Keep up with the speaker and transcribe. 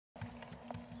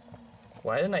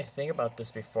Why didn't I think about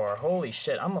this before? Holy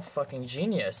shit, I'm a fucking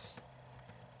genius.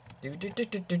 Yeah, yeah,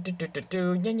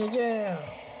 yeah.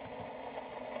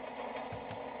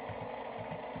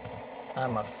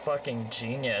 I'm a fucking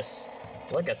genius.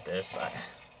 Look at this.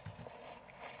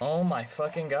 Oh my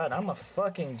fucking god, I'm a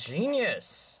fucking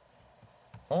genius.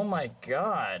 Oh my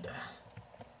god.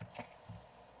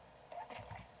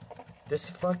 This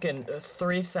fucking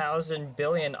 3,000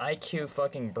 billion IQ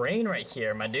fucking brain right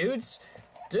here, my dudes.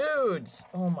 Dudes!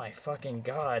 Oh my fucking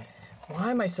god.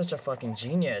 Why am I such a fucking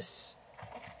genius?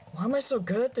 Why am I so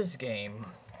good at this game?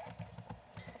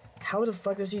 How the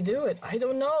fuck does he do it? I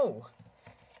don't know.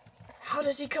 How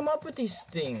does he come up with these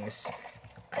things?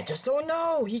 I just don't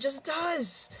know. He just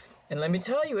does. And let me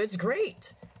tell you, it's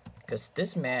great. Because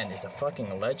this man is a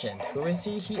fucking legend. Who is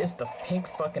he? He is the pink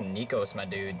fucking Nikos, my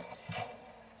dude.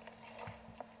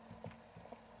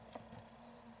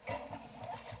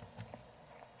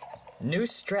 New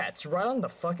strats right on the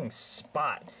fucking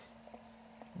spot.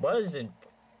 Wasn't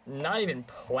not even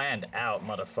planned out,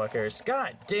 motherfuckers.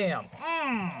 God damn.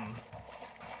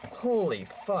 Holy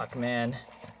fuck, man.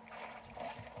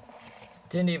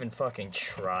 Didn't even fucking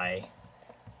try.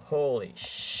 Holy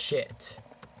shit.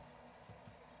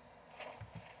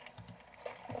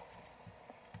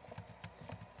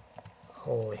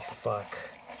 Holy fuck.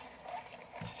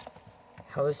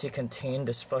 How does he contain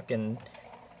this fucking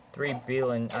 3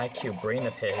 billion IQ brain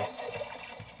of his?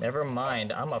 Never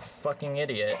mind, I'm a fucking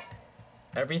idiot.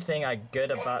 Everything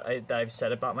that I've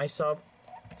said about myself,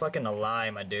 fucking a lie,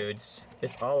 my dudes.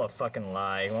 It's all a fucking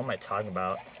lie. What am I talking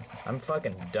about? I'm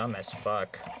fucking dumb as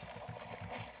fuck.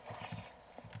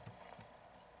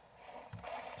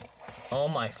 Oh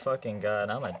my fucking god,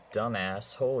 I'm a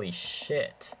dumbass. Holy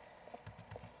shit.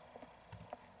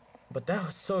 But that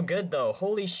was so good though.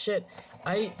 Holy shit.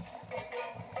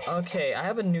 Okay, I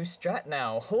have a new strat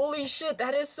now. Holy shit,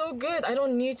 that is so good. I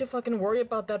don't need to fucking worry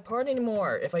about that part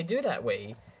anymore if I do that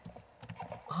way.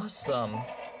 Awesome.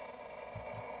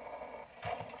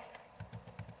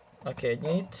 Okay, I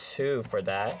need 2 for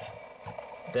that.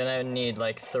 Then I need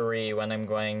like 3 when I'm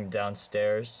going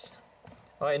downstairs.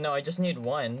 Oh wait, no, I just need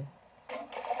 1.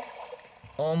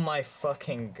 Oh my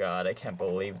fucking god, I can't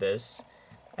believe this.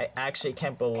 I actually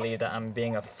can't believe that I'm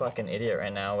being a fucking idiot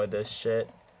right now with this shit.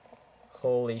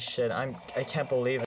 Holy shit, I can't believe it.